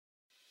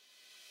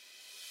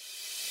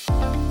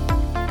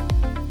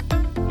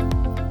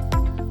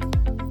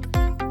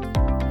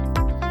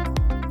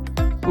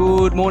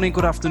Good morning,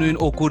 good afternoon,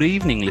 or good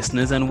evening,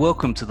 listeners, and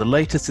welcome to the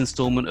latest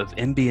installment of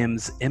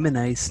MBM's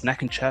M&A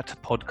Snack and Chat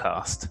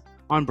podcast.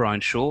 I'm Brian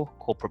Shaw,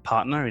 corporate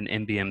partner in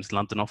MBM's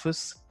London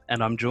office,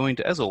 and I'm joined,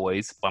 as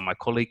always, by my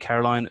colleague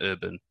Caroline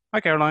Urban. Hi,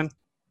 Caroline.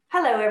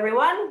 Hello,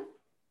 everyone.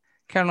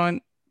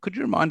 Caroline, could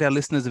you remind our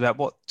listeners about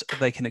what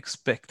they can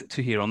expect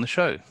to hear on the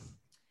show?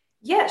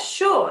 Yes,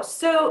 sure.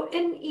 So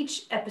in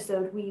each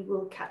episode, we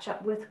will catch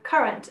up with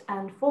current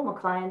and former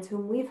clients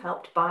whom we've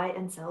helped buy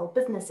and sell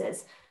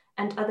businesses,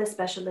 and other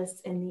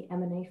specialists in the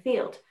M&A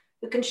field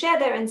who can share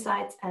their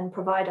insights and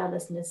provide our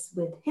listeners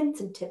with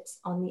hints and tips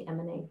on the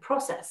M&A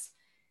process.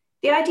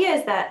 The idea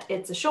is that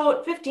it's a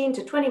short 15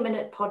 to 20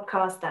 minute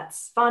podcast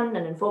that's fun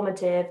and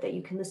informative that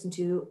you can listen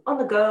to on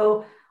the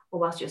go or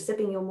whilst you're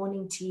sipping your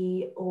morning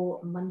tea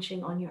or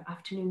munching on your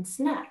afternoon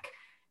snack.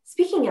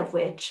 Speaking of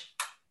which,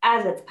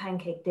 as it's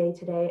pancake day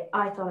today,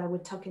 I thought I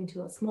would tuck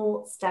into a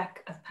small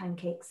stack of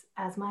pancakes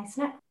as my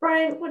snack.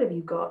 Brian, what have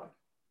you got?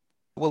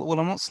 Well,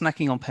 I'm not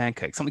snacking on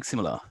pancakes, something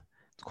similar.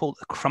 It's called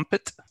a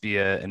crumpet,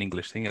 an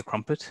English thing, a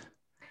crumpet.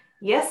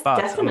 Yes, but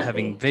definitely. I'm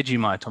having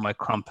Vegemite on my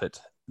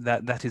crumpet.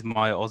 That is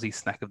my Aussie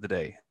snack of the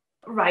day.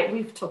 Right,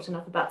 we've talked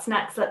enough about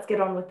snacks. Let's get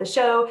on with the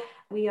show.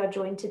 We are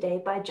joined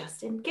today by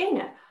Justin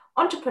Gaynor,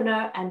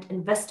 entrepreneur and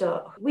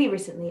investor. We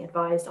recently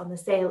advised on the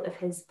sale of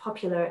his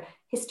popular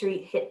history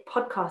hit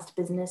podcast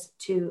business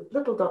to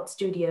Little Dot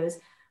Studios,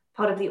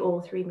 part of the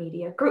All3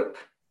 Media Group.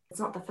 It's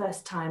not the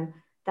first time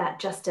that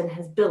Justin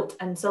has built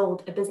and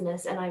sold a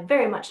business, and I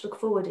very much look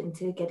forward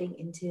into getting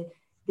into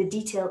the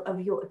detail of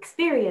your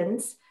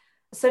experience.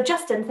 So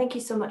Justin, thank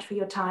you so much for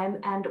your time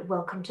and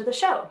welcome to the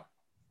show.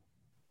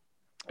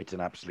 It's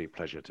an absolute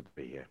pleasure to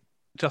be here.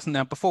 Justin,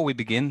 now before we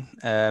begin,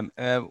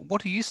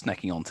 what are you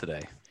snacking on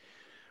today?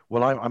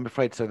 Well, I'm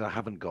afraid so that I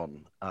haven't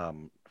gone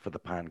for the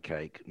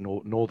pancake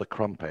nor the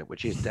crumpet,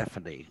 which is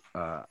definitely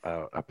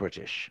a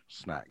British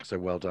snack. So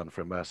well done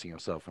for immersing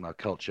yourself in our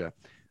culture.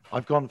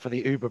 I've gone for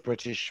the uber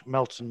British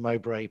Melton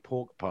Mowbray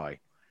pork pie.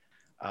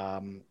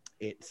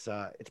 It's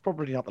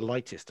probably not the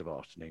lightest of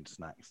afternoon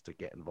snacks to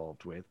get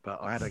involved with, but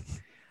I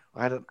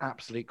had an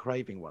absolute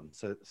craving one.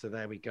 So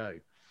there we go.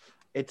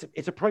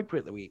 It's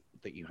appropriate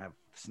that you have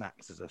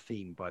snacks as a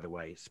theme, by the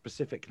way,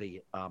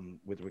 specifically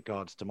with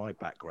regards to my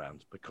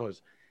background,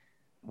 because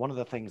one of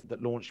the things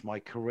that launched my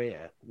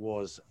career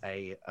was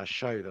a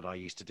show that I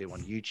used to do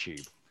on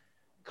YouTube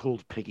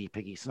called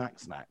Piggy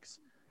Snacks.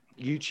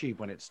 YouTube,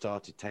 when it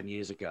started 10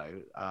 years ago,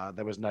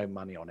 there was no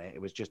money on it.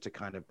 It was just a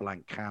kind of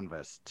blank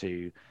canvas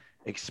to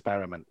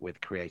experiment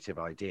with creative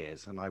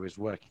ideas. And I was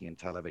working in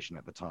television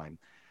at the time.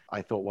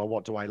 I thought, well,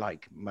 what do I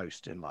like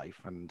most in life?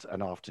 And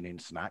an afternoon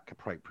snack,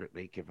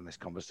 appropriately, given this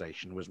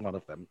conversation, was one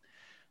of them.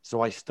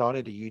 So I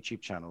started a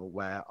YouTube channel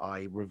where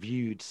I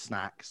reviewed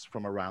snacks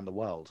from around the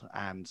world,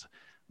 and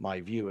my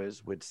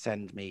viewers would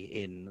send me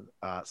in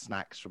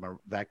snacks from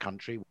their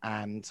country,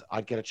 and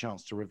I'd get a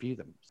chance to review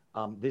them.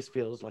 This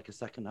feels like a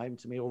second home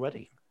to me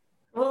already.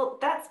 Well,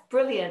 that's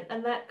brilliant.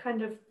 And that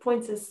kind of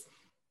points us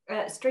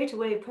straight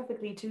away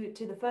perfectly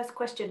to the first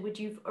question,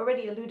 which you've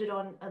already alluded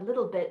on a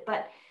little bit.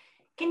 But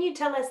can you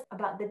tell us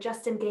about the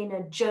Justin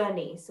Gaynor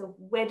journey? So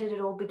where did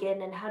it all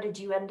begin, and how did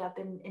you end up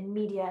in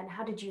media, and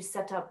how did you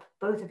set up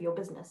both of your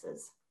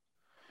businesses?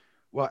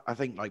 Well, I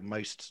think like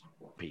most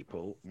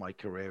people, my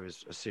career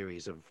is a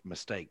series of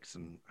mistakes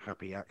and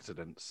happy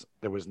accidents.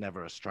 There was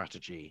never a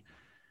strategy,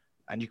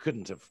 and you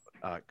couldn't have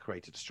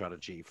created a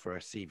strategy for a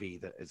CV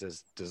that is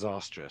as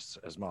disastrous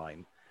as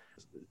mine.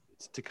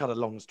 To cut a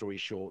long story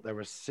short, there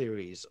were a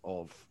series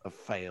of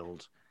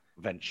failed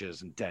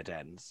ventures and dead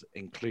ends,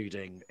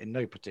 including, in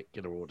no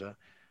particular order,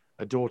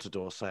 a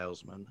door-to-door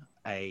salesman,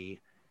 a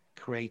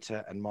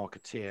creator and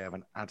marketeer of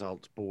an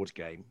adult board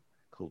game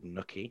called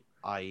Nookie.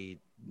 I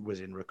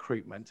was in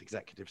recruitment,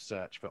 executive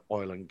search for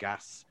oil and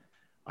gas.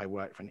 I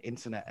worked for an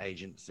internet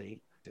agency.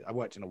 I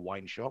worked in a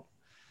wine shop,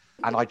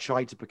 and I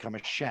tried to become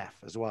a chef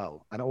as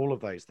well. And all of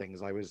those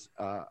things I was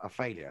a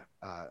failure,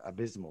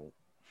 abysmal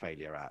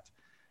failure at.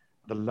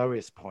 The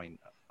lowest point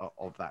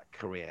of that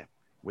career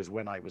was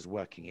when I was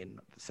working in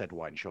the said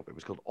wine shop. It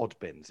was called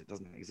Oddbins. It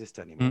doesn't exist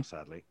anymore,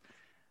 sadly.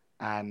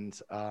 And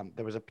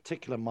there was a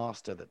particular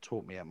master that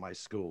taught me at my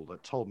school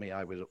that told me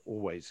I would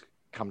always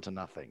come to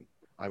nothing.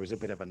 I was a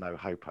bit of a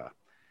no-hoper.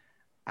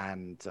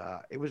 And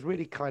it was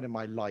really kind of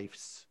my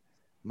life's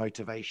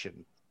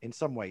motivation, in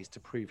some ways, to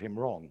prove him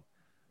wrong.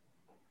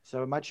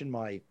 So imagine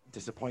my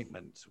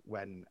disappointment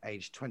when,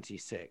 age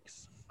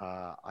 26,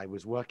 I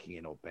was working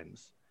in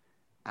Oddbins.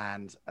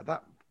 And at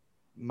that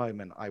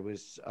moment, I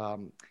was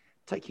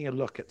taking a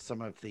look at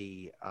some of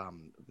the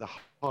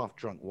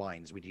half-drunk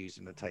wines we'd used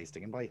in the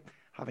tasting. And by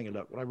having a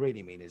look, what I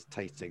really mean is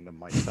tasting them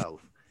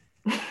myself.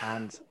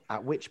 And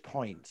at which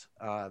point,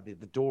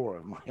 the door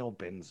of my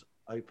Oddbins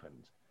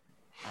opened,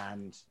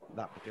 and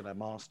that particular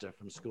master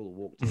from school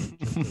walked in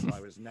just as I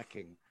was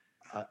necking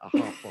a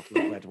half bottle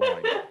of red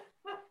wine.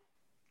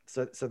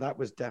 So that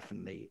was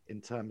definitely,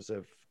 in terms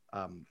of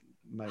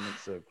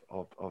moments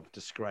of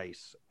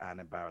disgrace and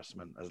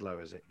embarrassment, as low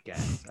as it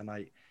gets. And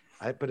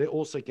but it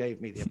also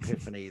gave me the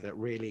epiphany that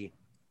really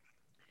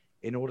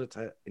in order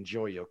to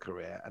enjoy your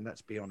career, and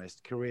let's be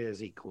honest,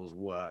 careers equals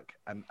work,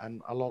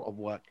 and a lot of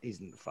work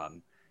isn't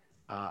fun.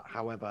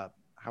 However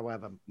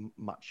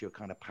much you're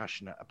kind of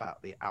passionate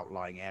about the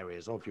outlying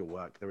areas of your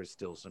work, there is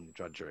still some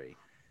drudgery.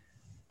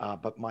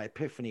 But my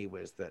epiphany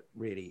was that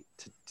really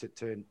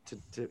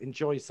to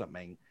enjoy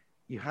something,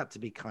 you had to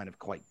be kind of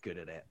quite good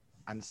at it.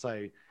 And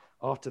so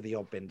after the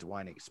Odd Bin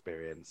Dwayne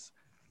experience,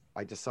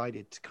 I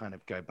decided to kind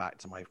of go back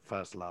to my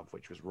first love,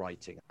 which was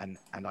writing. And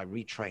I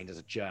retrained as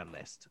a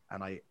journalist.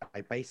 And I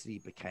basically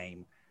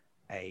became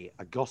a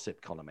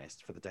gossip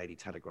columnist for the Daily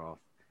Telegraph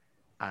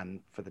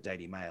and for the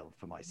Daily Mail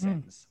for my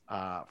sins,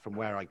 from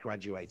where I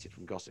graduated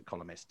from gossip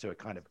columnist to a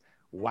kind of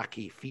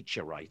wacky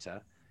feature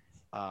writer,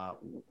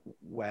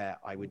 where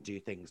I would do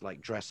things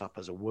like dress up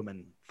as a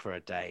woman for a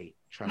day,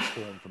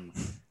 transform from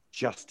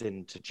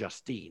Justin to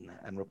Justine,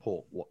 and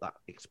report what that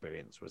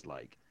experience was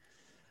like.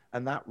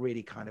 And that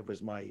really kind of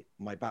was my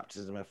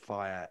baptism of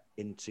fire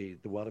into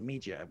the world of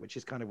media, which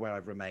is kind of where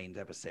I've remained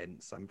ever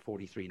since. I'm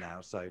 43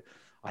 now, so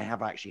I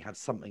have actually had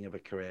something of a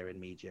career in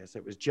media. So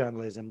it was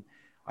journalism.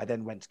 I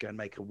then went to go and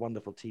make a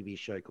wonderful TV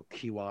show called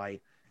QI,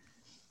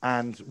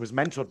 and was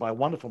mentored by a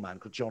wonderful man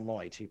called John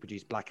Lloyd, who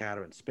produced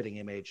Blackadder and Spitting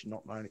Image,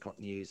 Not 9 O'Clock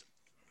News.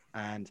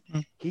 And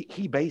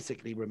he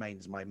basically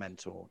remains my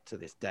mentor to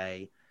this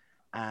day,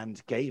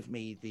 and gave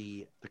me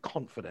the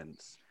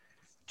confidence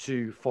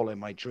to follow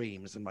my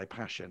dreams and my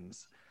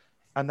passions.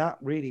 And that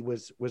really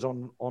was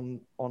on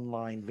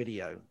online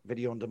video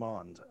on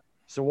demand.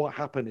 So what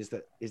happened is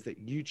that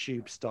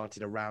YouTube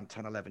started around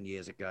 10, 11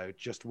 years ago,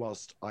 just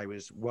whilst I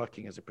was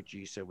working as a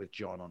producer with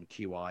John on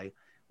QI.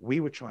 We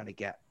were trying to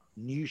get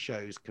new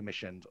shows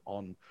commissioned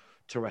on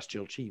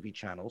terrestrial TV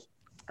channels,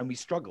 and we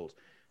struggled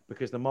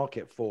because the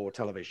market for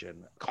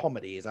television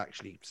comedy is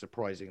actually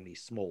surprisingly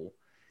small.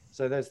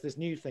 So there's this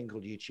new thing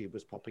called YouTube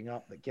was popping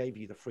up that gave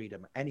you the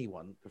freedom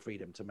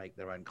to make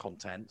their own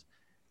content.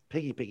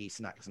 Piggy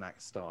Snack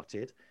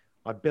started.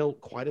 I built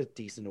quite a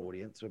decent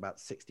audience of about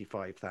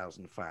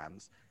 65,000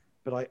 fans,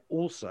 but I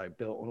also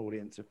built an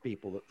audience of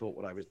people that thought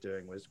what I was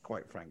doing was,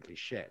 quite frankly,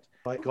 shit.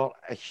 I got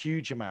a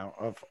huge amount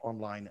of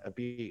online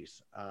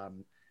abuse.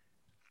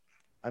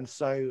 And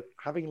so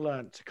having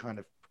learned to kind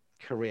of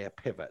career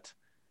pivot,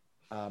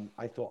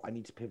 I thought I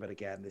need to pivot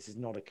again. This is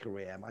not a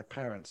career. My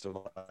parents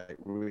are like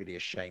really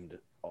ashamed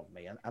of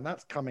me. And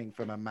that's coming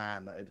from a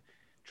man that had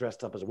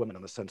dressed up as a woman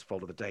on the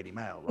centerfold of the Daily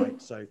Mail, right?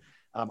 So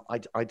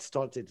I'd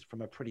started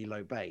from a pretty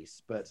low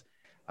base.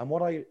 And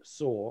what I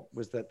saw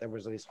was that there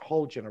was this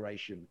whole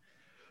generation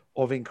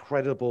of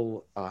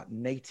incredible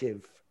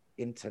native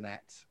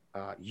internet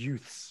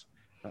youths.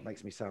 That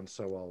makes me sound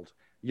so old.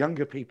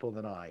 Younger people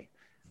than I,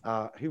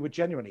 who were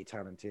genuinely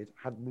talented,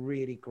 had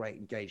really great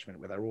engagement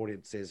with their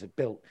audiences, had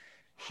built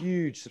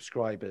huge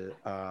subscriber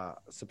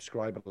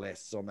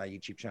lists on their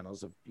YouTube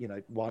channels of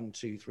 1,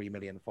 2, 3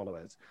 million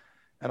followers.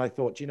 And I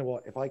thought, you know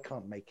what, if I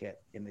can't make it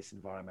in this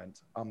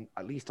environment,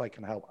 at least I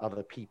can help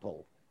other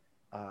people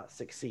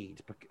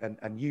succeed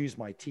and use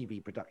my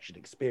TV production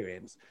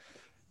experience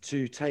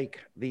to take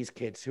these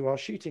kids who are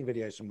shooting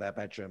videos from their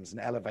bedrooms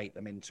and elevate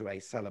them into a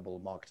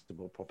sellable,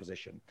 marketable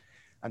proposition.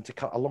 And to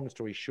cut a long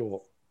story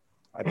short,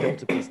 I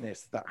built a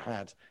business that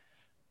had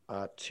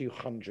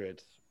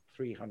 200,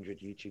 300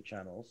 YouTube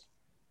channels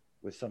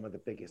with some of the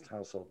biggest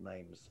household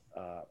names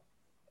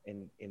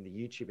in the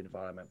YouTube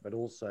environment, but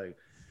also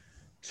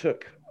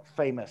took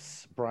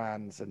famous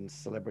brands and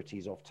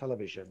celebrities off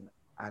television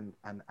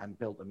and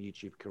built them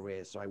YouTube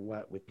careers. So I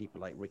worked with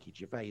people like Ricky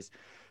Gervais,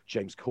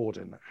 James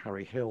Corden,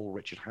 Harry Hill,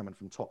 Richard Hammond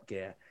from Top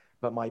Gear.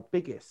 But my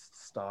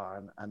biggest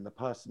star and the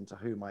person to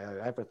whom I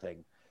owe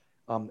everything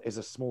is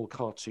a small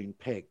cartoon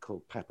pig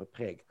called Peppa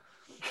Pig.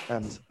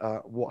 And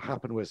what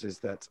happened was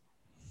that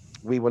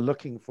we were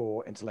looking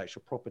for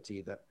intellectual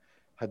property that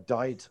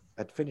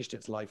had finished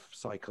its life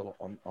cycle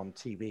on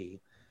TV,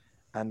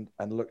 and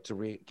looked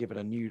to give it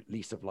a new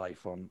lease of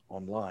life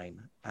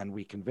online. And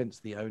we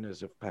convinced the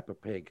owners of Peppa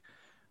Pig,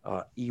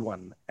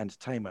 E1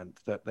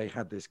 Entertainment, that they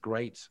had this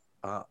great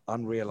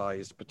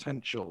unrealized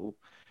potential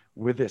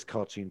with this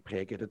cartoon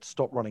pig. It had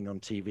stopped running on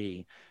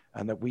TV,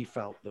 and that we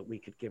felt that we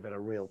could give it a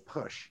real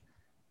push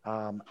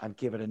and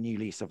give it a new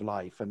lease of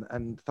life.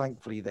 And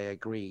thankfully they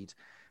agreed.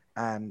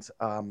 And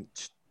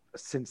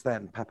since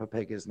then, Peppa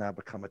Pig has now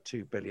become a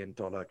 $2 billion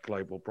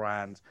global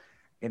brand.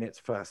 In its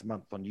first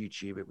month on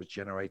YouTube, it was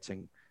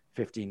generating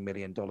 $15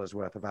 million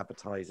worth of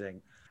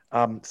advertising.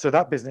 So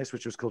that business,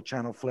 which was called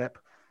Channel Flip,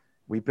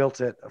 we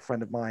built it, a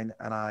friend of mine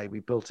and we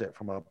built it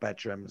from our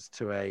bedrooms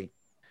to a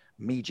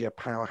media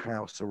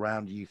powerhouse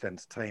around youth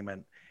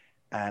entertainment.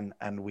 And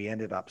we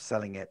ended up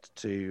selling it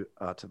to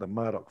the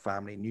Murdoch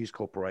family, News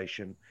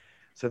Corporation.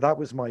 So that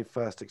was my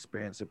first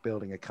experience of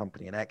building a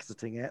company and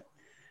exiting it.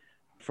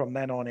 From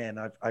then on in,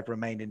 I've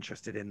remained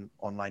interested in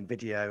online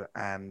video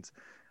and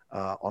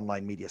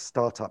online media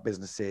startup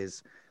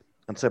businesses.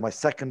 And so my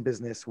second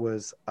business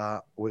was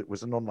an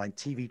online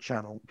TV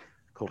channel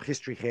called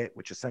History Hit,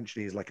 which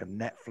essentially is like a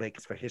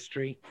Netflix for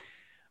history.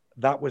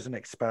 That was an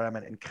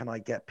experiment in, can I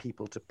get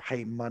people to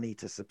pay money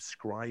to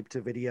subscribe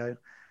to video?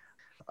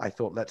 I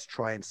thought, let's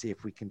try and see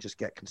if we can just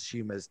get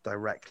consumers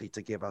directly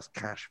to give us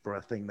cash for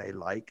a thing they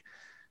like.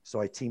 So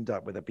I teamed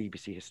up with a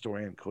BBC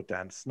historian called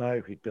Dan Snow,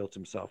 who'd built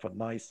himself a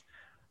nice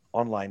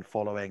online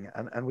following.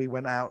 And we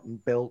went out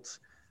and built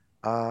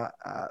a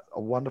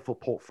wonderful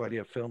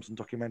portfolio of films and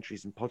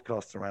documentaries and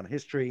podcasts around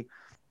history.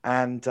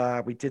 And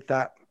we did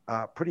that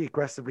pretty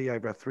aggressively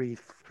over a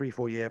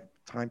 4 year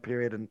time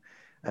period. And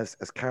as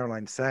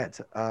Caroline said,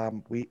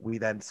 we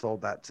then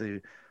sold that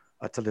to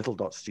Little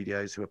Dot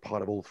Studios, who are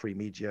part of All3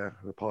 Media,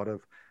 who are part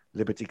of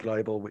Liberty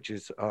Global, which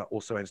is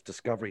also owns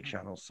Discovery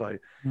Channel. So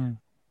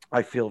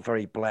I feel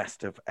very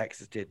blessed to have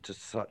exited to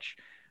such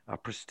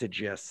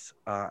prestigious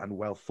and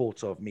well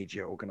thought of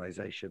media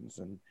organizations.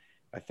 And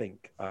I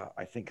think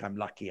I'm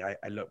lucky. I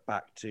look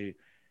back to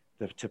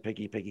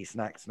Piggy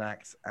Snacks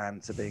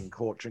and to being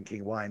caught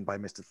drinking wine by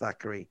Mr.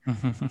 Thackeray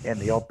in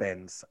the odd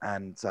bins.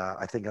 And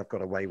I think I've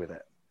got away with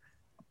it,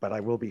 but I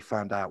will be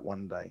found out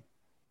one day.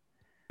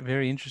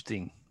 Very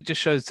interesting. It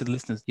just shows to the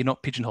listeners, you're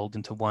not pigeonholed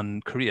into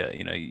one career.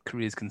 You know,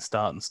 careers can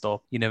start and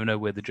stop. You never know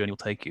where the journey will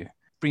take you.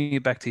 Bringing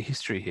it back to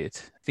history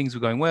hit, things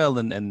were going well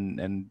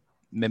and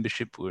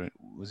membership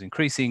was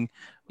increasing.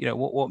 You know,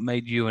 what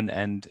made you and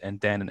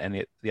Dan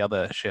and the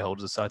other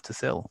shareholders decide to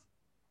sell?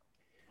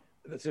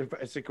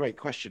 It's a great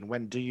question.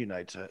 When do you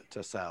know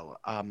to sell?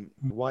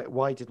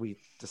 Why did we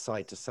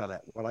decide to sell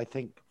it? Well, I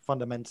think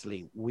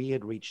fundamentally we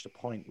had reached a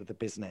point with the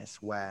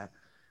business where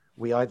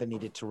we either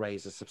needed to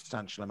raise a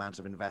substantial amount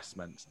of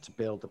investment to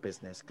build the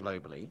business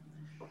globally,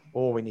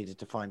 or we needed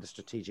to find a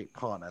strategic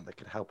partner that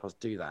could help us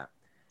do that.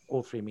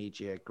 All3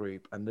 Media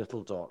Group and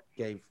Little Dot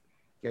gave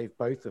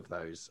both of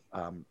those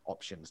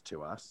options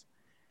to us,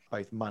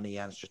 both money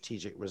and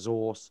strategic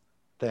resource.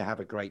 They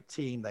have a great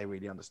team. They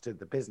really understood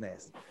the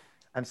business.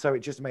 And so it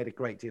just made a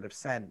great deal of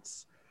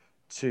sense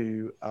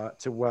to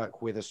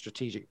work with a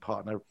strategic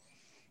partner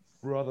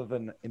rather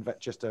than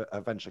just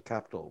a venture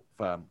capital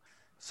firm.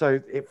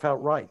 So it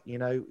felt right. You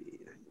know,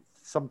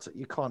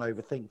 you can't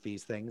overthink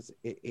these things.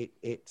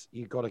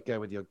 You got to go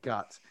with your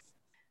gut.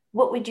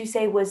 What would you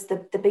say was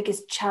the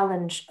biggest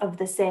challenge of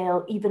the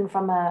sale, even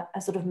from a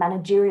sort of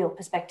managerial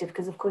perspective?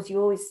 Because of course you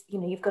always,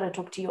 you've got to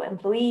talk to your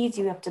employees,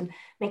 you have to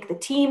make the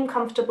team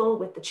comfortable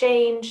with the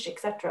change,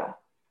 etc.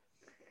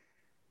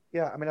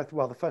 Yeah, I mean,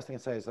 well, the first thing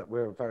I'd say is that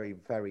we're a very,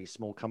 very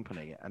small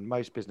company, and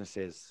most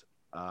businesses,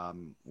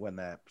 when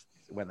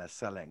they're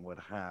selling, would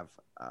have,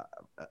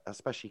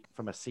 especially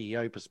from a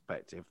CEO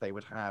perspective, they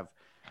would have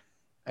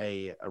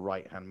a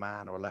right-hand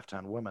man or a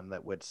left-hand woman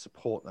that would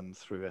support them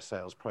through a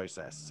sales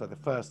process. So the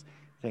first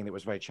thing that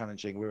was very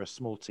challenging, we were a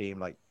small team,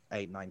 like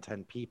 8, 9,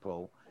 10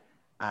 people,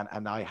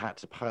 and I had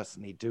to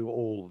personally do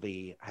all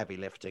the heavy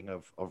lifting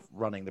of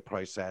running the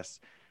process,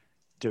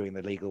 doing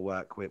the legal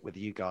work with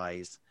you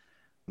guys,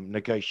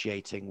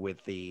 negotiating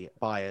with the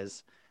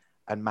buyers,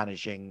 and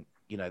managing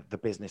the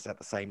business at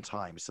the same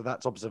time. So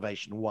that's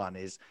observation one,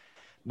 is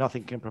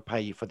nothing can prepare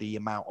you for the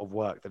amount of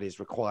work that is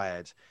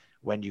required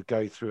when you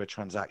go through a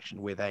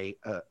transaction with a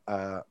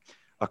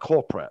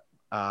corporate,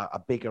 a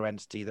bigger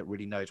entity that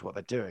really knows what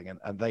they're doing,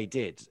 and they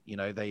did.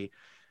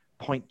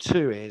 Point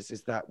two is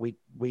that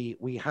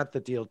we had the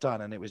deal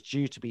done, and it was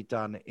due to be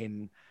done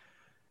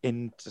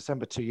in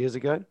December 2 years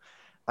ago,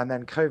 and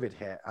then COVID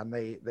hit, and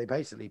they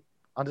basically,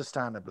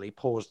 understandably,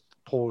 paused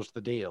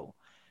the deal.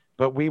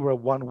 But we were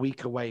 1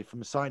 week away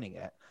from signing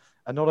it,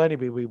 and not only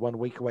were we 1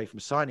 week away from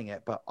signing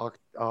it, but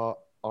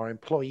our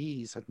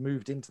employees had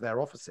moved into their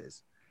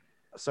offices.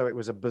 So it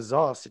was a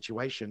bizarre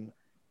situation.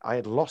 I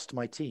had lost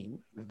my team.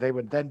 They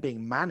were then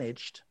being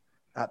managed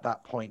at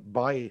that point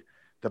by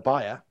the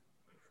buyer.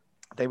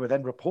 They were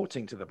then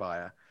reporting to the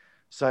buyer.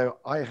 So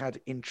I had,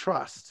 in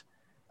trust,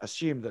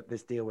 assumed that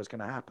this deal was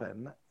going to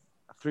happen.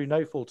 Through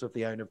no fault of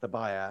the owner of the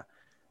buyer,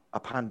 a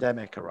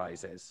pandemic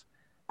arises,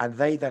 and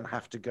they then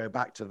have to go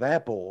back to their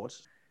board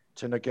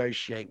to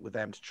negotiate with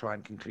them to try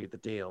and conclude the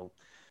deal.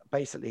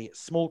 Basically,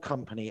 small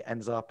company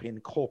ends up in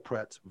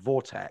corporate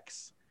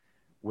vortex,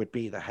 would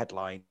be the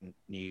headline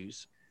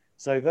news.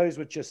 So those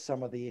were just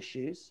some of the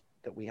issues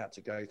that we had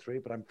to go through,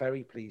 but I'm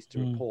very pleased to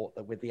report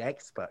that with the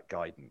expert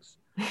guidance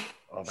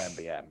of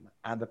MBM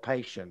and the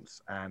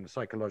patience and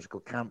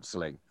psychological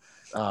counseling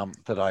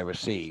that I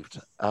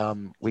received,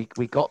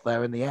 we got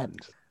there in the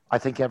end. I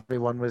think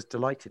everyone was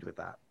delighted with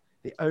that.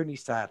 The only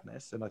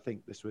sadness, and I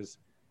think this was,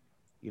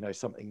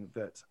 something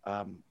that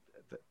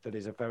that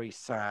is a very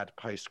sad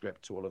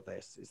postscript to all of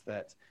this, is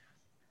that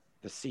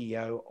the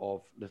CEO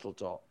of Little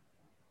Dot,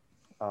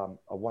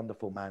 a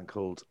wonderful man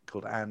called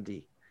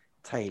Andy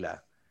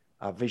Taylor,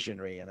 a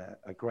visionary and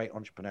a great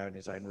entrepreneur in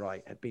his own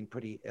right, had been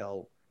pretty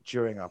ill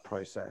during our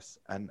process,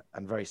 and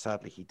very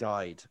sadly he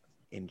died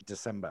in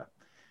December,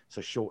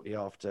 so shortly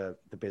after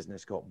the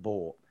business got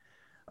bought.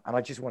 And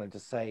I just wanted to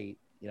say,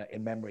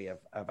 in memory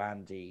of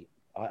Andy,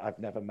 I've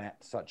never met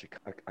such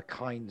a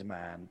kind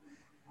man.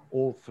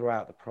 All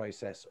throughout the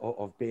process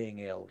of being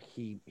ill,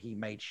 he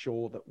made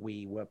sure that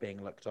we were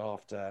being looked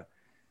after,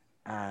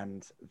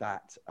 and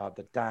that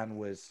Dan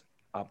was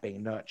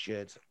being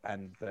nurtured,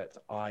 and that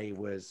I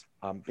was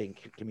being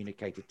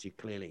communicated to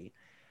clearly.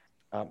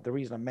 The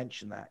reason I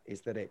mention that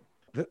is that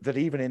that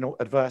even in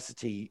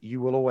adversity,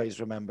 you will always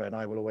remember, and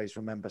I will always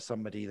remember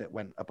somebody that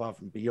went above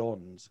and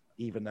beyond,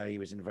 even though he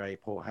was in very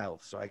poor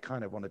health. So I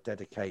kind of want to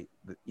dedicate,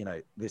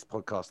 this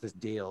podcast, this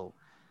deal,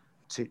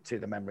 to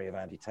the memory of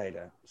Andy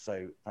Taylor.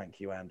 So thank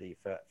you, Andy,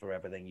 for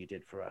everything you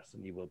did for us,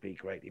 and you will be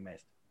greatly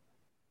missed.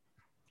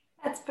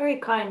 That's very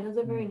kind. Those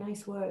are very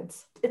nice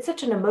words. It's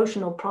such an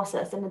emotional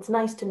process, and it's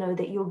nice to know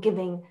that you're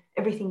giving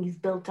everything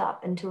you've built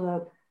up into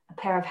a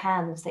pair of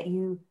hands that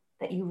you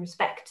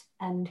respect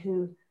and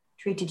who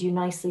treated you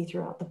nicely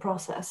throughout the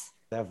process.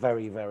 They're a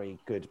very, very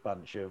good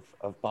bunch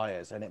of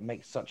buyers, and it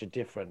makes such a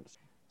difference.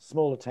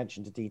 Small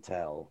attention to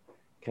detail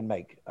can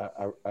make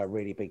a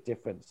really big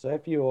difference. So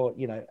if you're,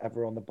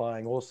 ever on the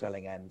buying or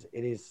selling end,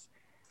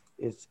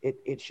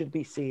 it should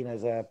be seen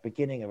as a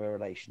beginning of a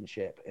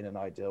relationship in an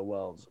ideal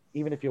world.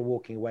 Even if you're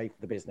walking away from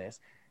the business,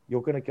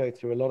 you're going to go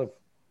through a lot of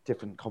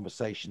different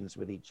conversations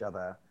with each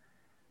other.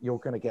 You're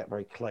going to get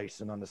very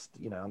close and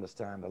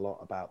understand a lot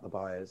about the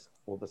buyers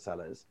or the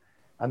sellers.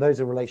 And those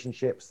are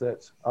relationships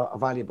that are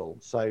valuable.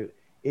 So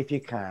if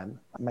you can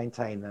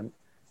maintain them,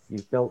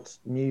 you've built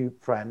new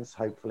friends,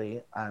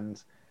 hopefully,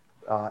 and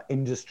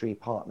industry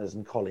partners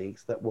and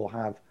colleagues that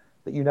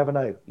you never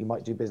know, you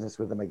might do business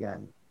with them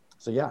again.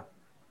 So yeah,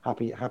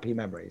 happy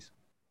memories.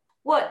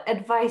 What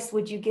advice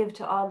would you give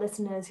to our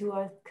listeners who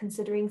are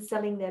considering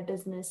selling their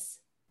business?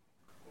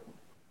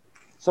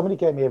 Somebody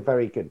gave me a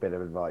very good bit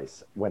of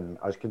advice when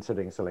I was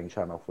considering selling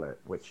Channel Flip,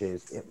 which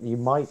is you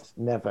might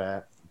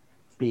never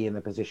be in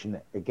the position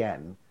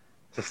again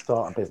to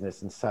start a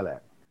business and sell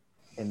it,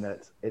 in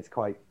that it's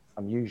quite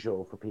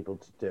unusual for people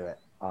to do it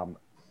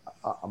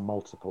a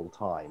multiple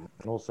time.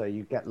 And also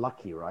you get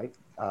lucky, right,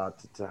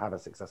 to have a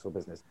successful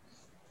business.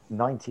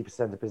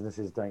 90% of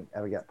businesses don't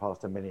ever get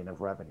past $1 million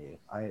of revenue.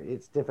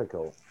 It's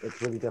difficult.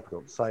 It's really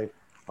difficult. So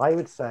I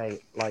would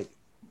say,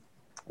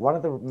 one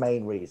of the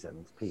main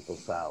reasons people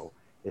sell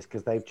is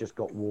because they've just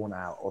got worn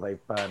out or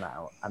they've burnt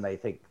out and they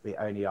think the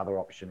only other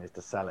option is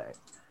to sell it.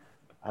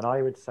 And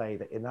I would say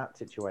that in that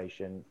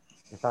situation,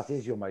 if that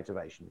is your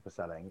motivation for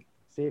selling,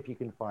 see if you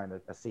can find a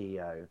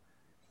CEO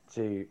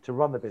to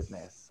run the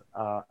business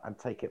and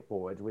take it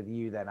forward, with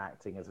you then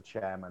acting as a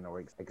chairman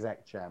or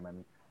exec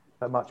chairman,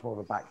 but much more of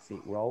a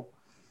backseat role,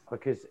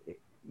 because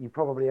you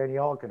probably only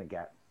are going to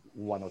get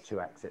 1 or 2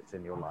 exits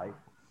in your life,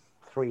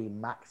 3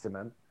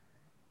 maximum.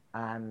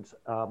 And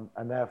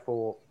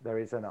therefore there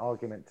is an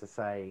argument to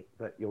say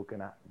that you're going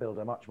to build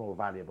a much more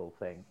valuable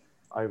thing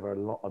over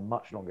a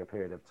much longer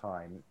period of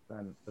time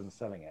than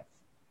selling it.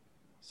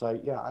 So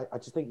yeah, I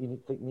just think you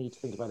need to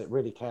think about it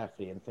really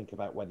carefully and think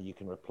about whether you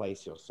can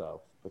replace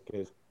yourself,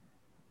 because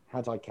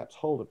had I kept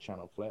hold of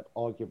Channel Flip,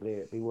 arguably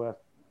it'd be worth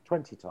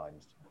 20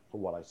 times for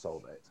what I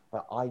sold it.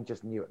 But I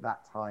just knew at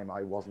that time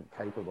I wasn't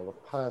capable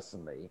of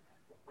personally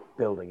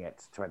building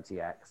it to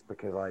 20x,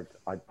 because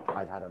I'd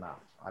had enough.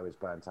 I was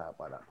burnt out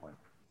by that point.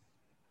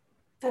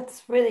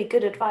 That's really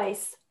good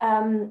advice.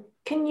 Can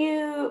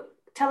you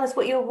tell us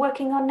what you're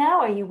working on now?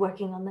 Are you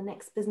working on the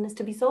next business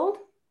to be sold?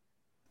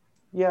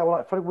 Yeah,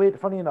 well,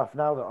 funny enough,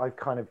 now that I've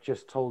kind of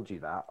just told you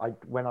that,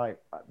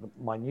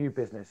 my new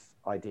business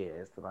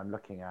ideas that I'm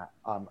looking at,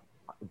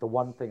 the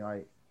one thing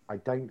I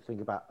don't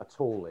think about at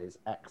all is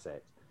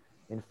exit.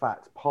 In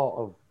fact, part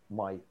of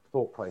my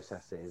thought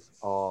processes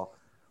are,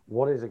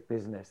 what is a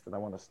business that I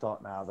want to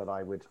start now that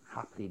I would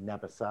happily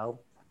never sell,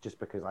 just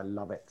because I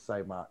love it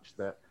so much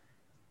that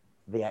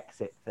the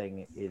exit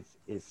thing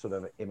is sort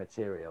of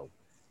immaterial.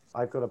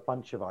 I've got a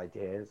bunch of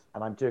ideas,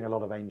 and I'm doing a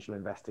lot of angel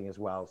investing as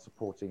well,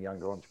 supporting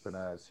younger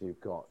entrepreneurs who've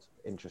got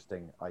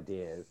interesting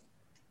ideas.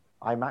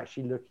 I'm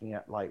actually looking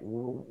at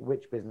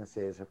which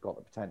businesses have got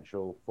the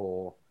potential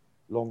for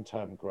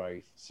long-term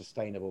growth,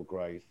 sustainable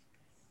growth,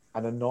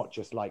 and are not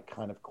just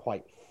kind of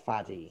quite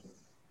faddy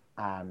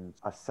and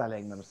are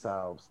selling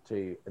themselves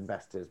to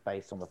investors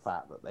based on the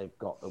fact that they've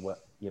got the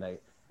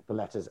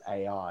letters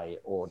AI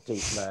or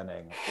deep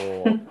learning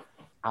or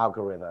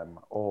algorithm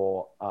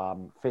or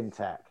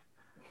fintech.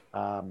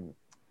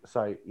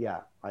 So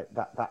yeah,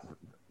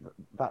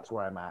 that's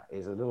where I'm at,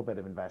 is a little bit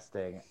of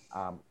investing,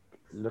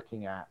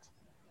 looking at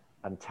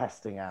and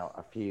testing out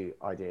a few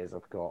ideas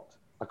I've got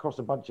across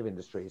a bunch of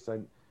industries.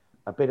 So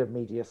a bit of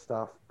media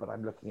stuff, but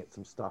I'm looking at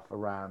some stuff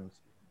around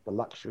the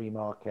luxury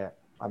market.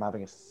 I'm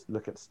having a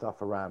look at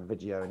stuff around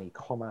video and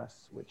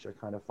e-commerce, which I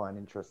kind of find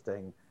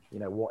interesting.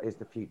 What is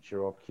the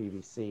future of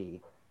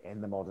QVC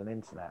in the modern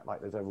internet?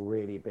 There's a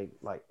really big,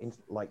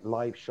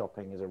 live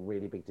shopping is a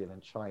really big deal in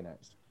China.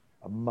 It's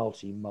a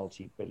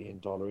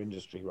multi-billion-dollar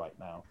industry right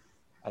now.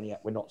 And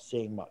yet we're not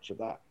seeing much of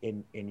that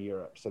in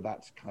Europe. So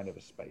that's kind of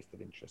a space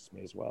that interests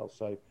me as well.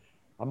 So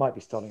I might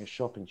be starting a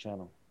shopping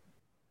channel.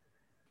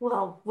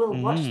 Well, we'll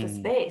watch the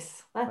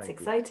space. That's Thank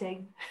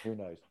exciting. You. Who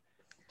knows?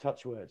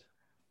 Touch wood.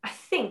 I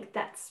think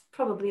that's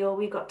probably all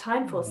we've got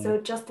time for. So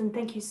Justin,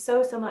 thank you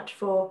so much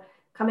for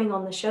coming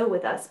on the show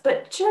with us.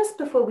 But just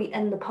before we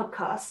end the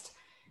podcast,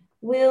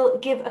 we'll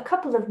give a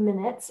couple of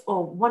minutes,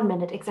 or 1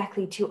 minute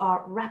exactly, to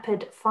our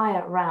rapid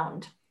fire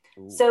round.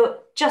 Ooh. So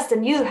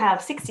Justin, you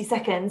have 60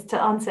 seconds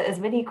to answer as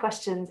many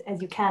questions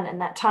as you can in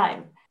that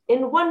time.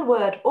 In one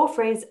word or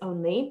phrase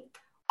only,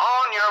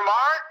 On your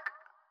mark,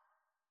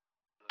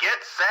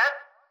 get set.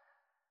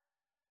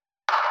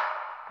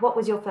 What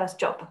was your first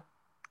job?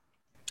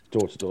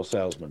 Door-to-door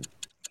salesman.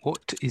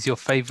 What is your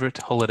favorite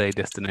holiday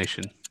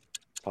destination?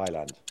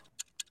 Thailand.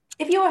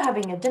 If you were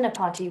having a dinner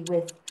party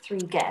with 3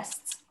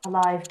 guests,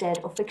 alive, dead,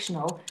 or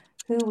fictional,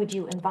 who would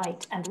you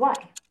invite and why?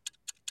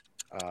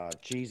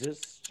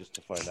 Jesus, just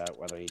to find out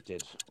whether he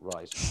did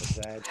rise from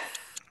the dead.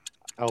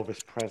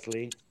 Elvis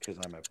Presley, because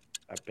I'm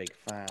a big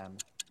fan.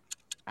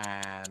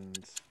 And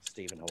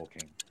Stephen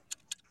Hawking.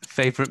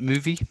 Favorite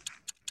movie?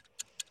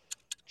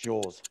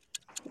 Jaws.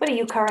 What are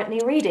you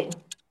currently reading?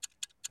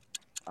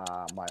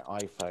 My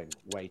iPhone,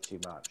 way too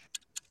much.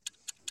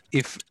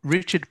 If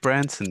Richard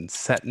Branson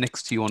sat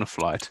next to you on a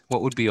flight,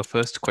 what would be your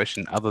first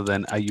question other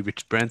than, are you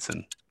Richard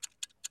Branson?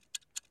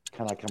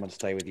 Can I come and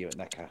stay with you at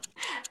Necker?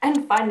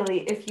 And finally,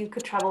 if you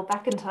could travel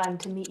back in time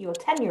to meet your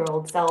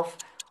 10-year-old self,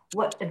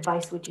 what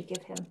advice would you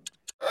give him?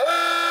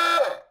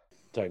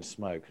 Don't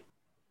smoke.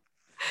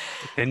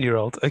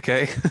 10-year-old,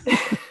 okay.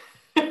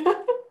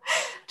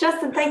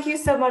 Justin, thank you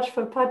so much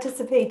for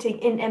participating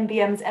in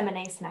MBM's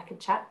M&A Snack and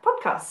Chat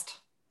podcast.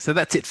 So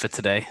that's it for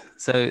today.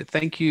 So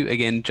thank you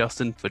again,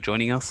 Justin, for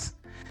joining us.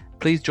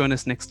 Please join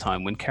us next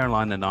time when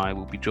Caroline and I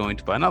will be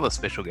joined by another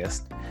special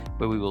guest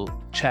where we will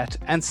chat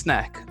and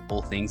snack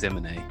all things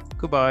M&A.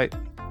 Goodbye.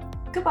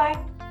 Goodbye.